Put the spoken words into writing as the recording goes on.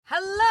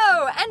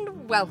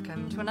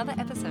welcome to another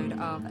episode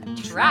of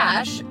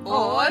Trash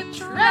or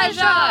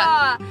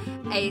Treasure,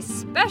 a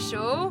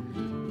special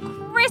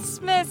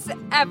Christmas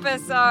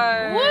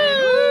episode.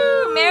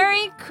 Woo!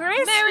 Merry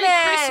Christmas!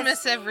 Merry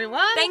Christmas,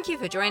 everyone! Thank you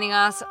for joining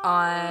us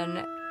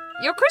on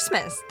your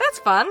Christmas. That's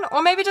fun.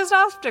 Or maybe just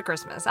after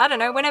Christmas. I don't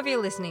know. Whenever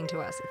you're listening to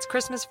us, it's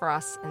Christmas for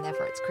us, and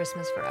therefore it's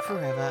Christmas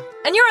forever.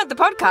 And you're at the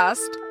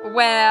podcast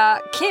where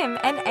Kim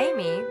and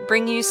Amy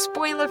bring you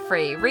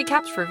spoiler-free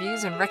recaps,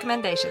 reviews, and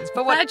recommendations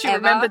for whatever Glad you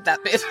remembered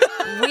that bit.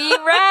 we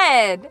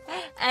read.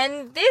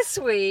 And this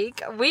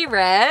week we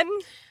read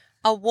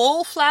A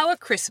Wallflower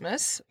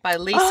Christmas by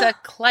Lisa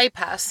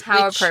Kleypas.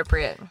 How which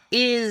Appropriate.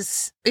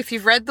 Is, if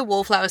you've read the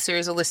Wallflower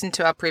series or listened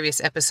to our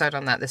previous episode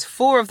on that, there's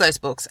 4 of those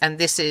books, and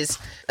this is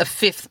a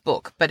 5th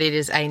book, but it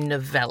is a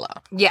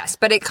novella. Yes,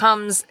 but it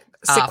comes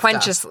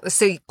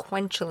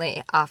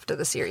sequentially after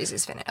the series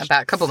is finished.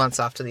 About a couple months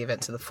after the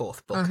events of the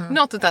 4th book.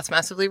 Not that that's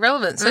massively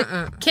relevant. So,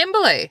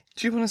 Kimberly,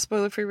 do you want a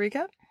spoiler-free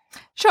recap?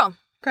 Sure.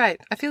 Great.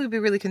 I feel you'll be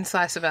really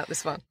concise about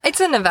this one. It's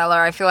a novella.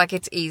 I feel like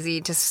it's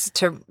easy to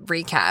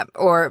recap,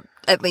 or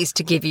at least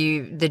to give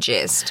you the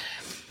gist.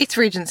 It's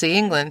Regency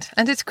England,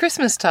 and it's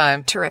Christmas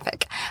time.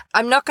 Terrific.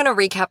 I'm not going to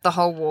recap the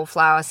whole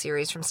Wallflower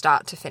series from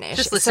start to finish.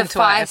 Just listen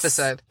to our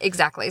episode.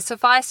 Exactly.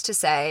 Suffice to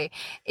say,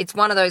 it's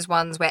one of those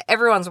ones where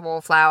everyone's a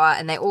wallflower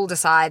and they all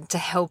decide to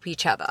help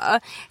each other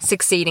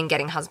succeed in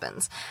getting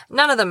husbands.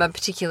 None of them are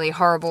particularly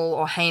horrible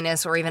or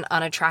heinous or even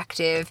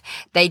unattractive.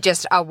 They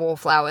just are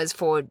wallflowers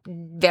for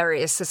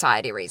various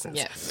society reasons.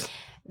 Yes.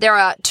 There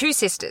are 2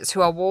 sisters who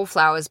are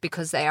wallflowers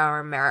because they are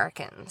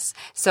Americans.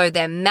 So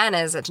their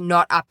manners are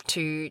not up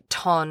to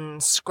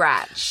ton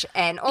scratch.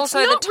 And also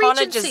it's not the ton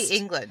Regency are just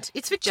England.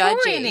 It's Victorian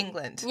judgy.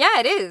 England. Yeah,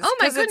 it is. Oh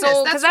my goodness.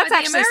 Because that's where the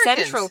actually Americans-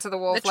 central to the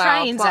wallflower The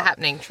trains plot. are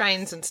happening.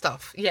 Trains and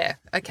stuff. Yeah.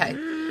 Okay.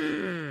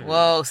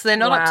 Whoa. So they're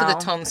not up to the Wow.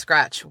 ton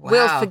scratch. Wow.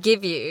 We'll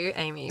forgive you,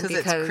 Amy, because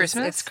it's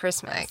Christmas? It's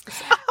Christmas.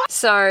 Thanks.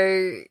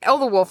 So all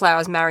the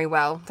wallflowers marry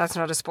well. That's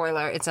not a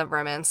spoiler. It's a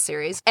romance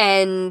series.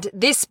 And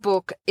this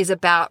book is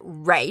about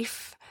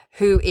Rafe,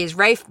 who is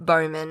Rafe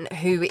Bowman,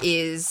 who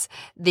is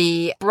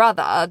the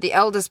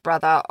eldest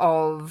brother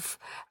of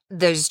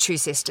those 2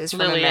 sisters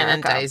from Lillian America.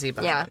 and Daisy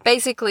Bowman. Yeah.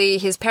 Basically,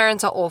 his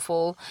parents are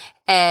awful,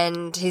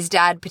 and his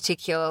dad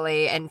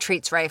particularly, and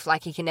treats Rafe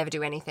like he can never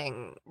do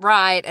anything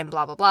right, and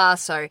blah, blah, blah.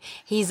 So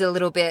he's a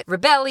little bit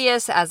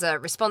rebellious as a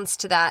response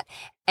to that.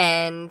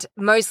 And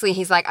mostly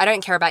he's like, I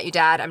don't care about you,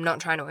 Dad. I'm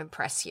not trying to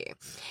impress you.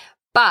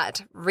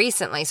 But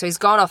recently, so he's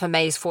gone off and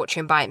made his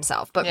fortune by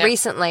himself. But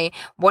recently,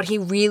 what he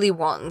really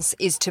wants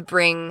is to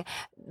bring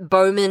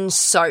Bowman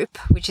Soap,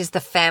 which is the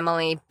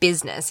family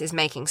business, is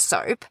making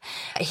soap.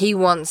 He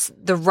wants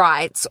the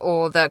rights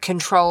or the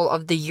control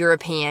of the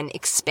European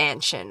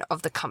expansion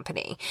of the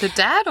company. The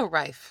dad or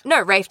Rafe?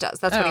 No, Rafe does.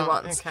 That's what he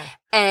wants. Okay.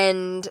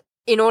 And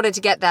in order to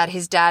get that,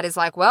 his dad is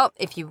like, well,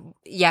 if you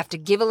have to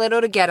give a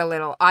little to get a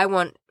little. I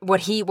want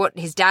what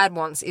his dad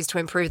wants is to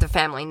improve the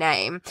family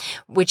name,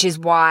 which is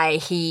why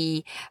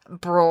he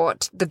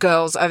brought the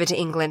girls over to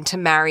England to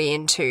marry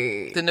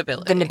into The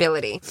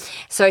nobility.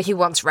 So he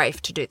wants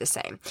Rafe to do the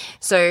same.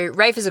 So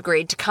Rafe has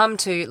agreed to come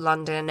to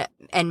London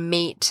and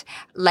meet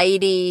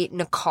Lady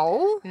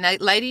Nicole.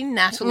 Lady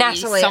Natalie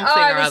Natalie. something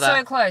I or was other.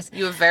 so close.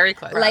 You were very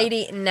close.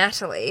 Lady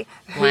Natalie.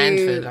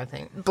 Blandford, I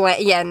think.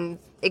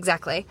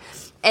 Exactly.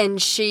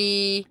 And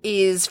she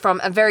is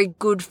from a very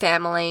good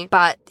family,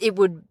 but it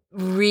would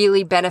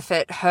really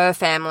benefit her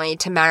family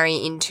to marry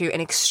into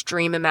an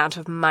extreme amount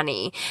of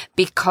money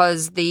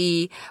because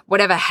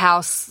whatever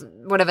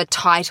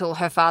title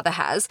her father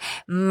has,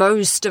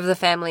 most of the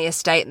family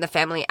estate and the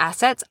family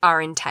assets are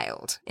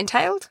entailed.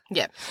 Entailed?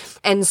 Yeah.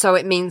 And so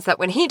it means that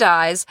when he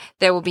dies,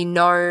 there will be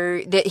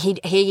that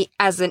he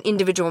as an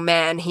individual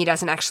man, he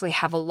doesn't actually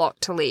have a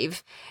lot to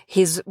leave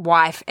his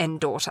wife and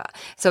daughter.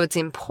 So it's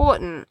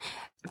important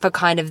for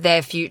kind of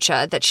their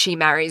future that she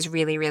marries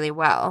really, really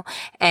well.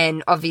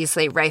 And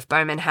obviously Rafe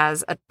Bowman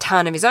has a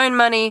ton of his own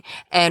money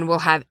and will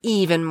have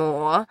even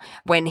more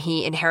when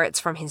he inherits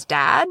from his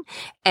dad,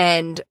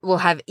 and will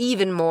have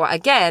even more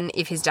again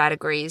if his dad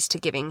agrees to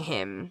giving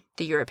him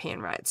the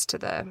European rights to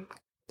the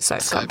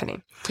soap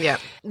company. Yeah.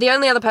 The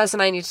only other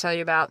person I need to tell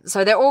you about,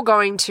 so they're all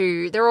going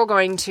to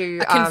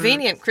a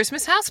convenient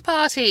Christmas house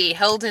party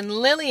held in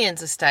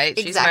Lillian's estate.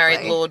 She's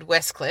married Lord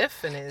Westcliff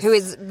who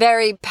is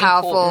very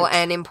powerful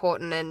and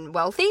important and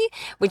wealthy,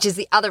 which is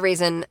the other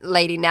reason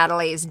Lady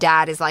Natalie's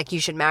dad is like,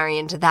 you should marry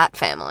into that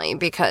family,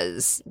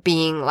 because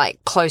being like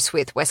close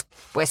with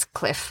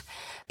Westcliff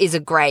is a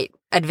great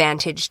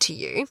advantage to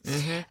you,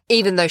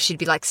 even though she'd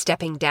be like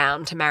stepping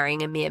down to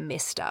marrying a mere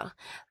mister.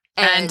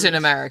 And an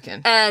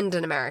American.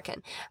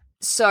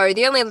 So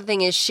the only other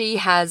thing is she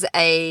has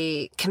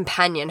a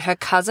companion. Her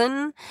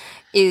cousin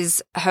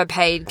is her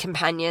paid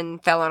companion,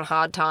 fell on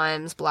hard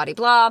times,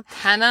 blah-de-blah.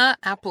 Hannah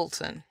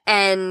Appleton.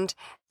 And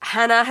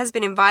Hannah has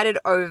been invited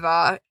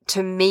over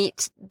to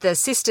meet the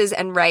sisters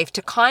and Rafe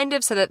to kind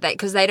of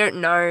because they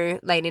don't know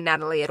Lady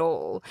Natalie at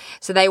all.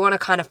 So they want to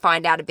kind of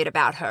find out a bit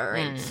about her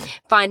and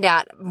find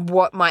out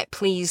what might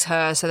please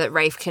her so that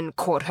Rafe can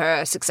court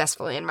her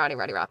successfully and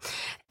rah-de-rah-de-rah.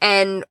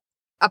 And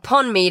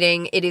upon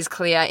meeting, it is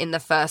clear in the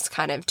first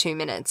kind of 2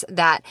 minutes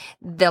that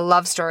the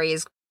love story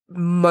is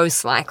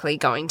most likely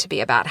going to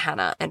be about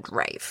Hannah and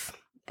Rafe.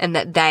 And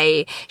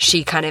that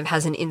she kind of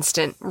has an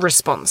instant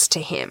response to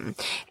him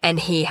and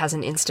he has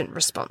an instant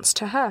response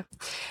to her.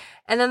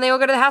 And then they all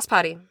go to the house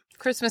party.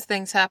 Christmas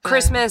things happen.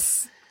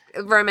 Christmas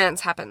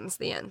romance happens,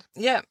 the end.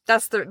 Yeah.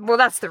 That's the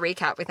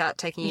recap without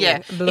taking you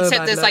blow except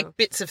by there's blow. like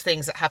bits of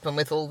things that happen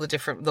with all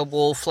the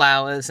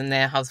wallflowers and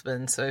their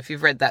husbands. So if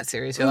you've read that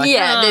series, you're like,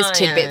 there's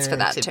tidbits for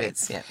that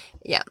tidbits, too. Yeah.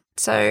 Yeah.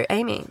 So,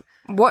 Amy,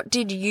 what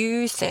did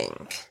you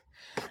think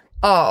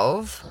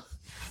of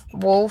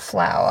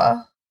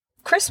Wallflower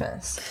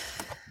Christmas?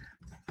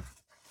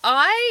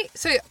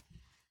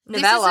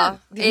 Novella.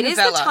 It is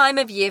the time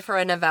of year for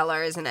a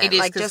novella, isn't it? It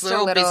is, because we're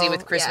all busy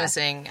with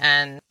Christmasing,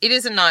 and it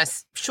is a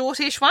nice,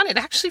 shortish one. It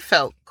actually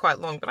felt quite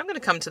long, but I'm going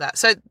to come to that.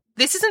 So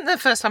this isn't the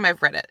first time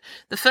I've read it.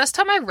 The first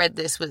time I read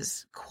this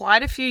was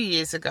quite a few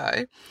years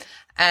ago,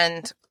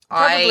 and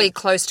probably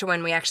close to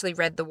when we actually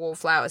read the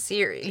Wallflower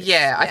series.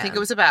 Yeah, I think it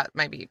was about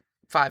maybe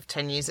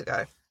 5-10 years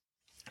ago.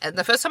 And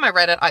the first time I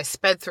read it, I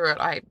sped through it.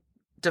 I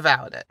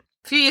devoured it.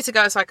 A few years ago,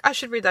 I was like, I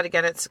should read that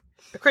again. It's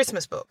a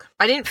Christmas book.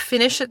 I didn't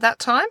finish it that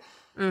time.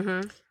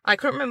 Mm-hmm. I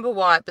couldn't remember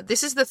why, but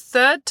this is the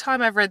third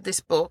time I've read this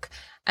book,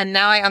 and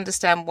now I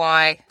understand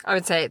why. I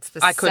would say it's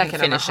the I couldn't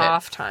second and a finish it.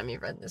 half time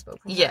you've read this book.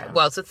 Yeah,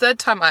 well, it's the third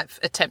time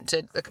I've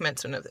attempted the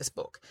commencement of this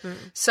book. Mm.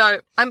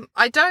 So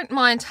I don't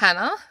mind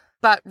Hannah,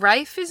 but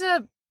Rafe is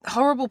a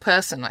horrible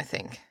person, I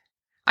think.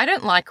 I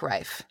don't like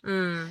Rafe.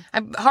 Mm.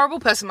 A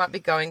horrible person might be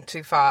going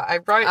too far. I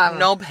wrote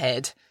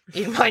knobhead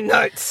in my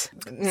notes.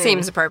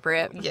 Seems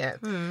appropriate. Yeah.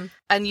 Mm.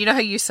 And you know how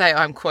you say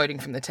I'm quoting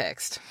from the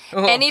text?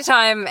 Oh.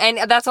 Anytime,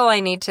 and that's all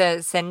I need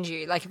to send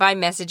you. Like if I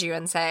message you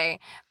and say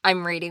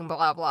I'm reading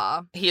blah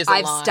blah, Here's a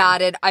I've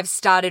line.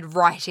 started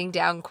writing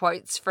down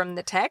quotes from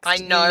the text. I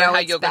know how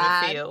it's you're going to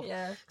bad. feel.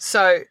 Yeah.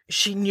 So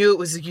she knew it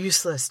was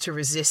useless to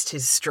resist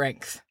his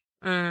strength.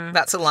 Mm.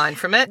 That's a line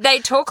from it. They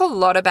talk a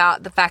lot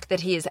about the fact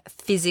that he is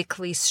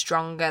physically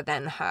stronger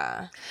than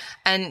her.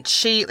 And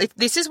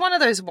this is one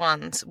of those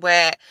ones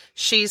where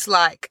she's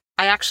like,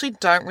 I actually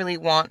don't really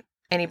want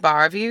any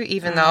bar of you,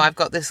 even though I've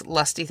got this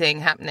lusty thing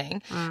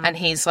happening. And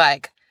he's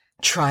like,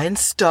 try and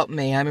stop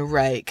me. I'm a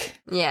rake.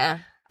 Yeah.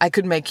 I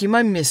could make you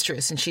my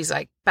mistress. And she's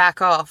like,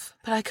 back off.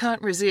 But I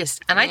can't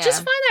resist. And I just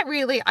find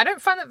that I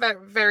don't find that very,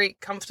 very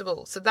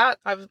comfortable. So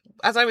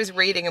as I was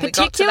reading and we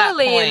got to that point.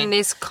 Particularly in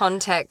this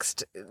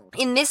context,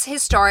 in this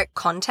historic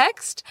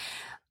context,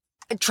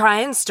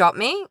 try and stop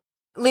me.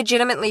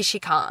 Legitimately, she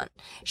can't.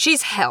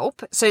 She's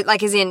help. So,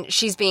 like, as in,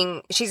 she's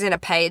in a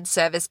paid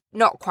service,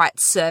 not quite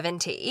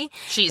servanty.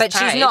 But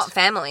she's not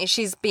family.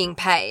 She's being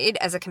paid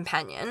as a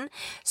companion.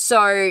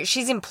 So,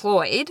 she's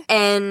employed,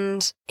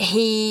 and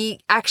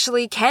he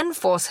actually can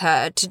force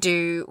her to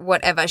do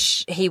whatever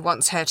he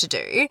wants her to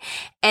do.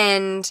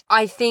 And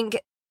I think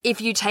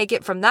if you take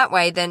it from that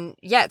way, then,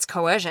 yeah, it's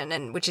coercion,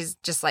 and which is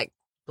just, like,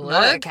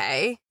 not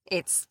okay.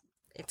 It's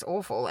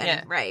awful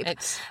and rape.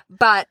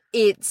 But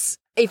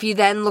if you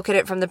then look at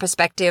it from the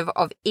perspective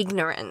of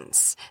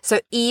ignorance, so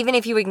even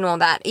if you ignore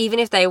that, even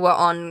if they were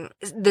on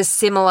the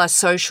similar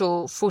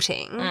social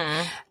footing,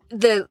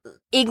 the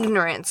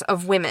ignorance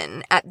of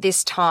women at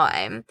this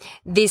time,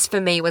 this for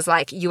me was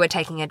like, you are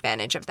taking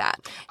advantage of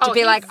that. To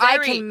be like, I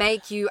can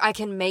make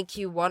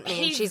you want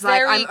me. And she's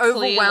like, I'm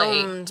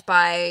overwhelmed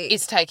by...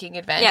 is taking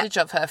advantage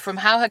of her. From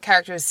how her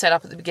character is set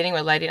up at the beginning,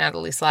 where Lady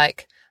Natalie's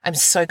like, I'm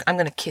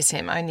going to kiss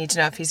him. I need to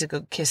know if he's a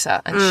good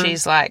kisser. And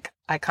she's like,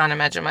 I can't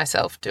imagine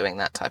myself doing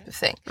that type of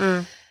thing.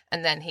 And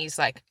then he's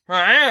like,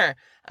 that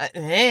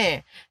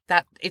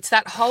it's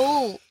that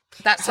whole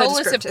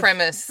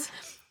premise.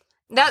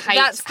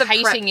 That's the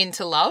hating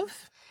into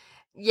love.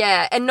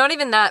 Yeah, and not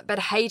even that, but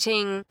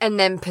hating and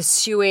then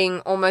pursuing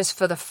almost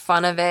for the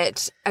fun of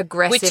it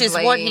aggressively. Which is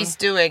what he's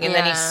doing. And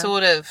then he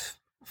sort of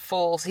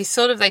falls. He's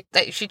sort of,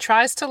 she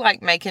tries to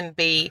like make him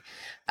be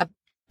a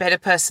better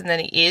person than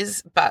he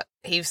is, but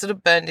he sort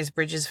of burned his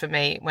bridges for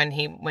me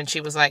when she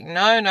was like,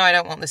 no, I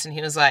don't want this. And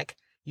he was like,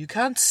 you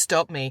can't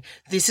stop me.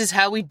 This is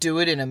how we do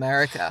it in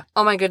America.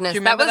 Oh my goodness. Do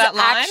you remember that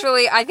line?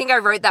 Actually, I think I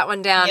wrote that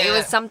one down. Yeah. It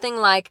was something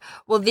like,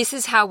 well, this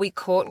is how we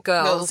court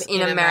girls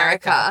in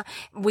America.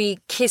 We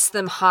kiss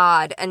them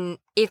hard, and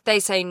if they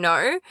say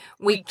no,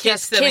 we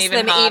kiss them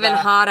even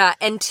harder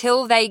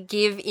until they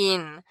give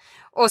in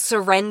or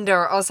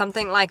surrender or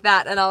something like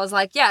that. And I was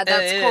like, yeah,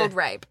 that's called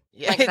rape.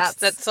 Yeah, like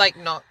that's like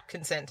not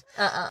consent.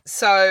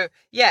 So,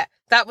 yeah,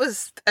 that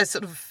was a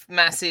sort of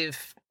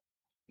massive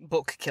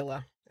book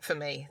killer for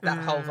me, that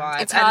whole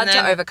vibe. It's hard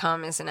to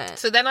overcome, isn't it?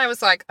 So then I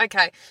was like,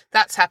 okay,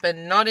 that's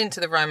happened, not into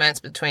the romance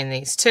between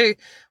these two.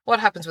 What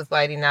happens with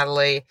Lady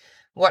Natalie?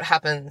 What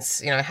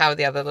happens, how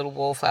the other little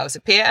wallflowers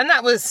appear? And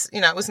that was,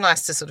 it was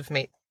nice to sort of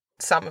meet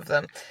some of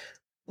them.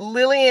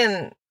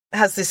 Lillian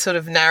has this sort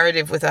of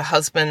narrative with her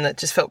husband that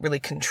just felt really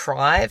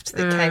contrived,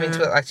 that came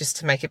into it like just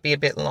to make it be a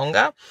bit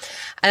longer.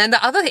 And then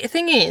the other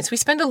thing is, we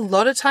spend a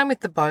lot of time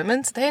with the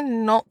Bowmans. They're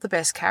not the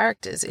best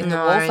characters in the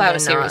Wallflower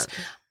series.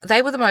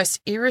 They were the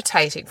most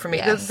irritating for me.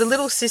 Yes. The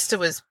little sister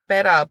was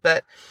better,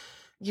 but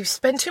you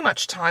spend too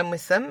much time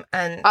with them,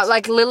 and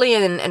like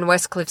Lillian and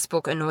Westcliffe's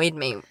book annoyed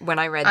me when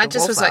I read the I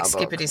just was like,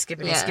 Wallflower book.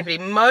 skippity.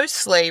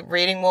 Mostly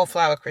reading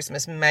Wallflower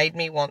Christmas made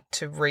me want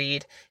to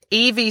read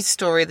Evie's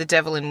story, The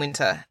Devil in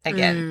Winter,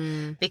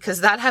 again,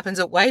 because that happens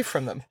away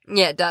from them.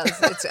 Yeah, it does.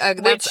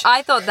 It's,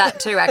 I thought that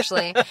too,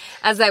 actually.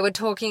 As they were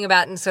talking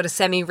about and sort of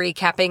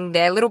semi-recapping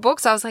their little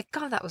books, I was like,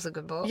 God, that was a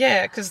good book.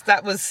 Yeah, because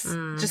that was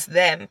just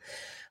them.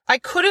 I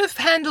could have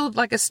handled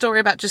like a story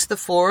about just the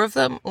four of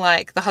them,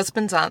 like the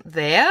husbands aren't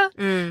there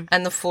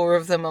and the four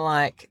of them are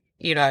like,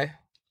 you know,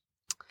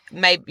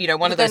 maybe, you know,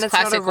 one of those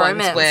classic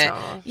ones where,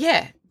 novel.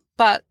 Yeah,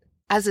 but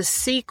as a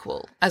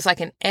sequel, as like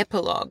an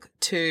epilogue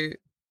to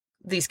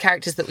these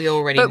characters that we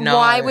already know. But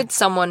why would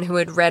someone who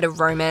had read a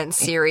romance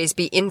series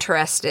be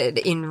interested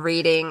in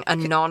reading a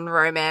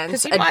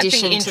non-romance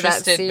addition to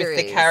that series? With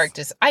the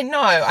characters. I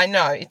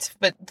know.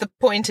 But the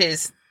point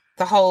is,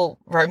 the whole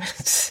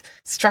romance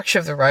structure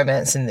of the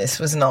romance in this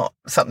was not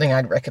something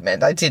I'd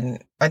recommend. I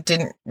didn't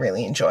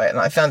really enjoy it, and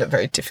I found it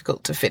very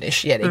difficult to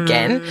finish yet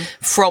again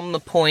from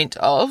the point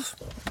of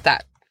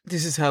that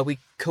this is how we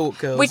court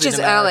girls, which is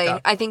America.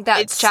 early. I think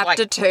that's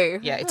chapter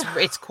 2. Yeah,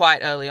 it's quite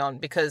early on,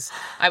 because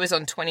I was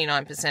on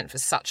 29% for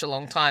such a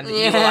long time that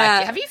you were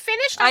like, have you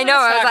finished? I know.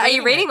 I was like, are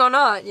you reading or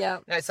not? Yeah.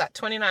 No, it's that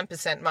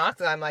 29% mark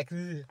that I'm like,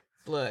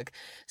 blurg.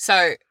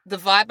 So the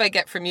vibe I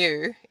get from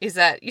you is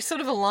that you sort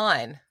of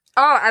align.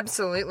 Oh,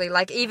 absolutely.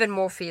 Like, even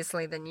more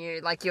fiercely than you.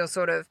 Like, you're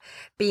sort of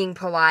being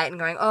polite and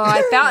going, oh,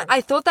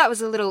 I thought that was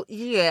a little,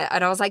 yeah.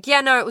 And I was like,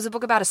 yeah, no, it was a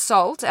book about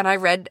assault. And I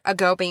read a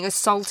girl being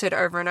assaulted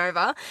over and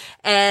over.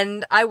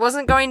 And I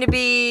wasn't going to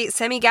be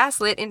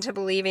semi-gaslit into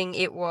believing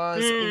it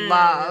was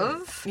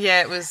love.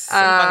 Yeah, it was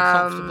sort of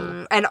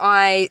uncomfortable. And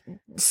I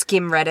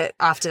skim read it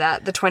after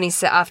that,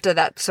 after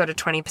that sort of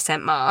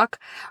 20% mark.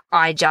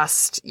 I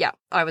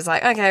was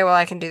like, okay, well,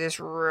 I can do this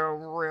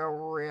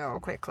real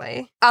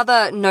quickly.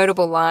 Other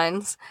notable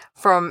lines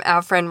from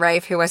our friend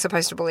Rafe, who we're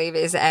supposed to believe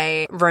is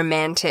a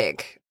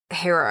romantic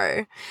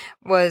hero,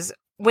 was,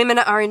 women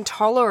are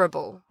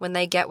intolerable when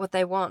they get what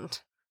they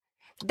want.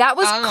 That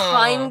was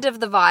kind of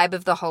the vibe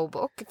of the whole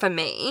book for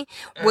me,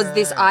 was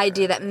this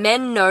idea that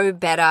men know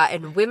better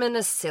and women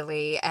are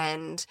silly,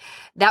 and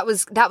that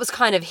was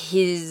kind of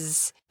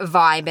his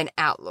vibe and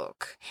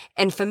outlook.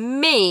 And for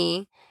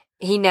me,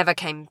 he never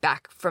came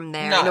back from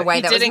there in a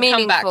way that was meaningful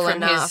enough. He didn't come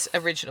back from his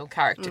original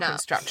character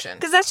construction.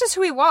 Because that's just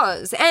who he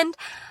was. And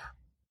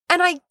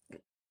I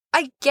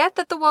get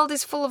that the world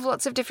is full of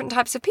lots of different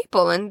types of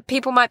people, and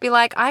people might be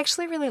like, I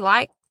actually really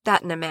like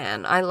that in a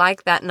man. I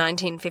like that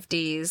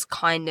 1950s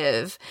kind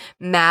of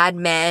Mad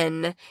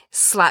Men,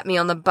 slap me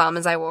on the bum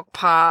as I walk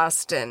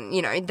past, and,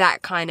 you know,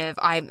 that kind of,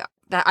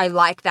 I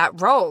like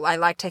that role. I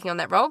like taking on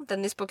that role.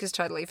 Then this book is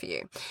totally for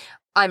you.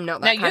 I'm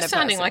not that kind of person.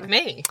 Now you're sounding like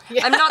me.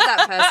 I'm not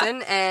that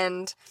person,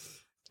 and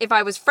if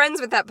I was friends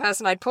with that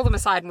person, I'd pull them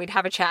aside and we'd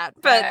have a chat.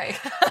 But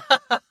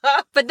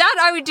but that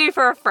I would do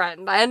for a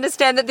friend. I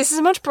understand that this is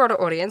a much broader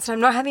audience, and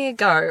I'm not having a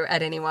go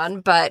at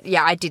anyone, but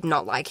yeah, I did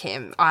not like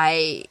him.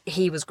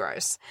 He was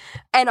gross.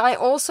 And I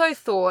also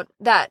thought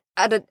that,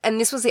 and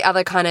this was the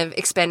other kind of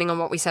expanding on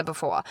what we said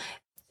before,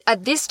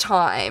 at this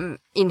time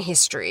in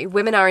history,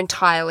 women are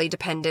entirely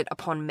dependent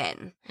upon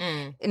men.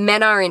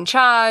 Men are in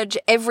charge.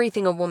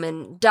 Everything a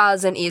woman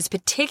does and is,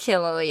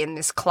 particularly in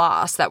this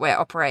class that we're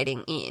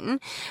operating in,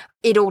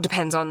 it all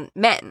depends on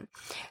men.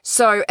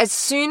 So as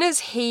soon as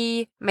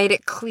he made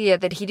it clear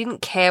that he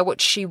didn't care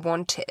what she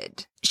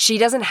wanted, she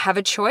doesn't have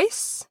a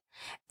choice.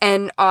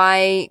 And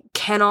I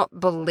cannot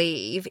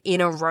believe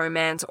in a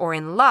romance or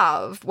in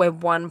love where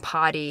one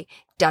party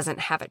doesn't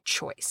have a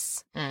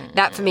choice.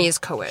 That for me is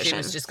coercion. She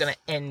was just going to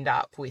end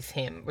up with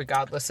him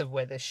regardless of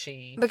whether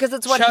she because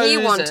it's what he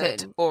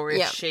wanted, or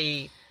if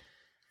she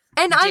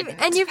and didn't.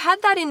 And you've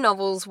had that in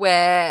novels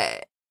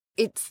where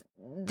it's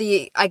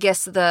the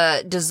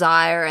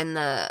desire and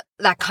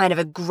that kind of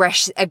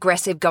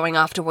aggressive going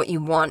after what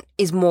you want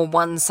is more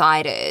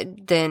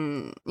one-sided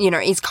than, you know,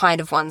 is kind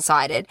of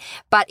one-sided.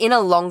 But in a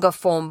longer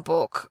form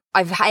book,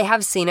 I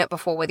have seen it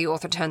before where the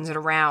author turns it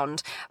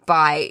around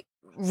by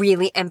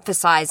really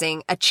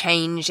emphasizing a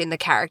change in the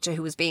character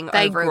who was being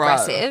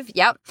over-aggressive.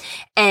 Yep.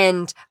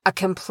 And a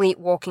complete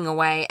walking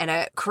away and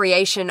a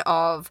creation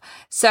of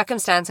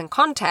circumstance and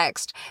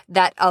context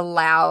that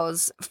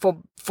allows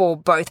for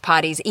both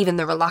parties, even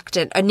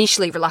the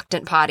initially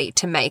reluctant party,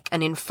 to make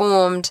an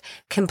informed,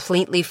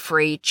 completely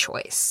free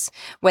choice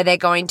where they're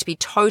going to be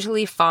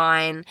totally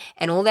fine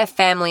and all their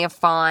family are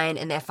fine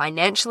and they're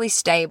financially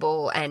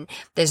stable and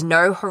there's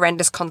no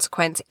horrendous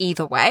consequence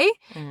either way.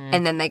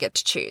 And then they get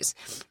to choose.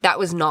 That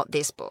was not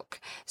this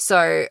book.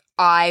 So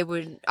I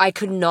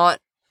could not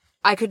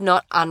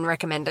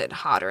unrecommend it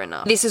harder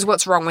enough. This is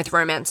what's wrong with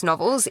romance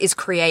novels, is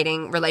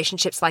creating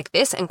relationships like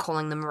this and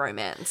calling them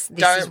romance.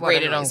 Don't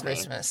read it on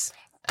Christmas.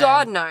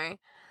 God, no.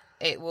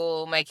 It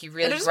will make you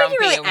really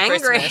grumpy on angry.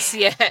 Christmas.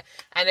 Yeah.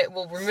 And it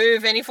will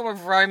remove any form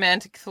of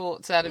romantic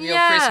thoughts out of your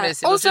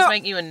Christmas. It will just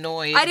make you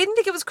annoyed. I didn't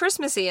think it was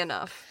Christmassy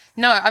enough.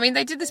 No, I mean,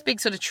 they did this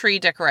big sort of tree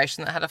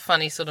decoration that had a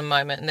funny sort of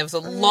moment, and there was a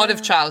lot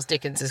of Charles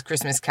Dickens'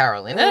 Christmas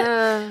Carol in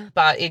it,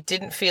 but it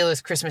didn't feel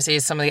as Christmassy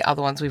as some of the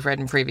other ones we've read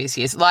in previous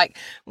years. Like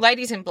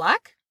Ladies in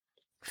Black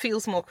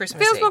feels more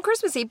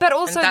Christmassy. But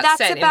also and that's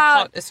set about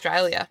in hot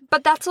Australia.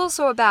 But that's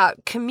also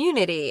about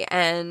community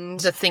and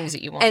The things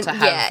that you want to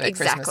have at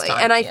exactly. Christmas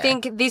time. And I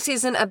think this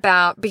isn't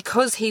about,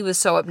 because he was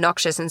so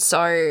obnoxious and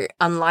so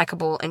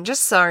unlikable and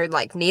just so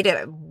like needed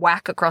a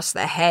whack across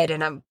the head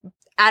and a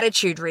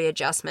attitude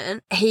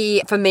readjustment.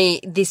 For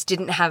me, this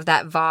didn't have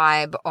that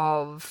vibe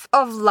of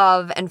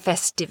love and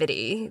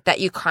festivity that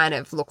you kind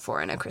of look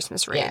for in a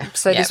Christmas read. Yeah.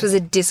 So this was a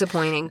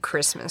disappointing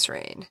Christmas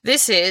read.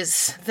 This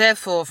is,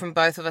 therefore, from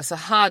both of us, a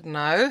hard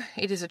no.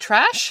 It is a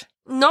trash.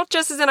 Not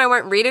just as in I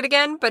won't read it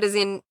again, but as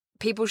in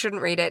people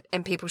shouldn't read it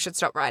and people should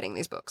stop writing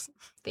these books.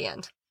 The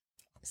end.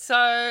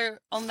 So,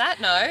 on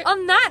that note,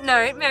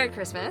 Merry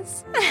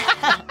Christmas.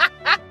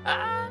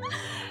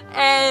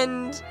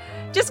 And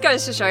just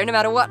goes to show, no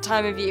matter what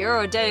time of year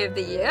or day of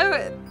the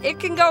year, it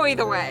can go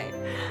either way.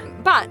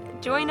 But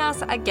join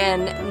us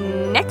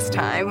again next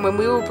time when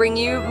we will bring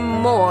you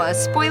more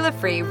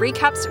spoiler-free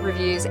recaps,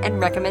 reviews, and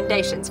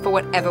recommendations for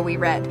whatever we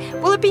read.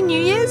 Will it be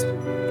New Year's?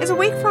 Is a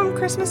week from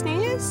Christmas New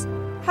Year's?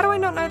 How do I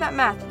not know that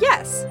math?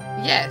 Yes.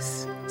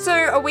 Yes.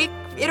 So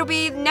it'll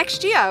be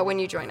next year when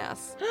you join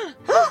us.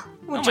 Oh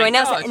Join my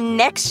us God.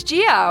 next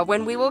year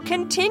when we will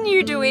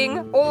continue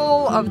doing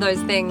all of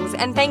those things.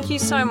 And thank you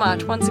so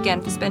much once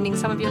again for spending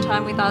some of your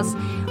time with us,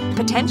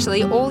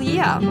 potentially all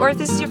year. Or if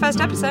this is your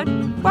first episode,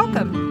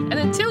 welcome. And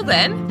until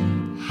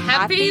then,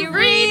 happy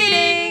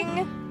reading!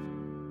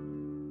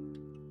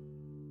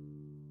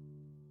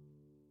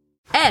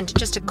 And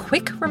just a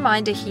quick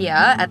reminder here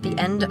at the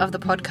end of the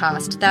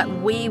podcast that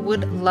we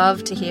would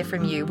love to hear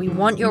from you. We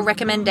want your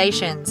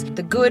recommendations.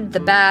 The good,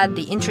 the bad,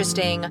 the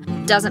interesting,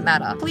 doesn't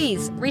matter.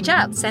 Please reach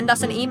out. Send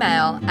us an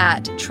email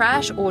at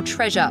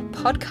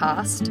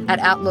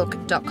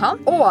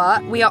trashortreasurepodcast@outlook.com.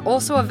 Or we are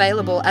also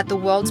available at the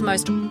world's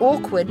most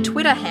awkward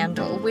Twitter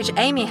handle, which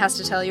Amy has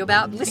to tell you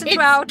about. Listen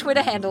to our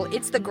Twitter handle.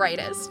 It's the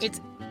greatest.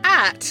 It's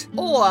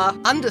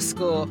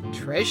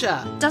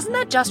 @_treasure. Doesn't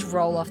that just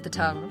roll off the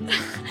tongue?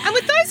 And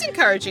with those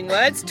encouraging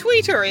words,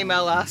 tweet or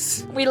email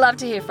us. We love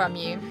to hear from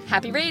you.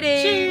 Happy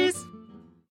reading! Cheers!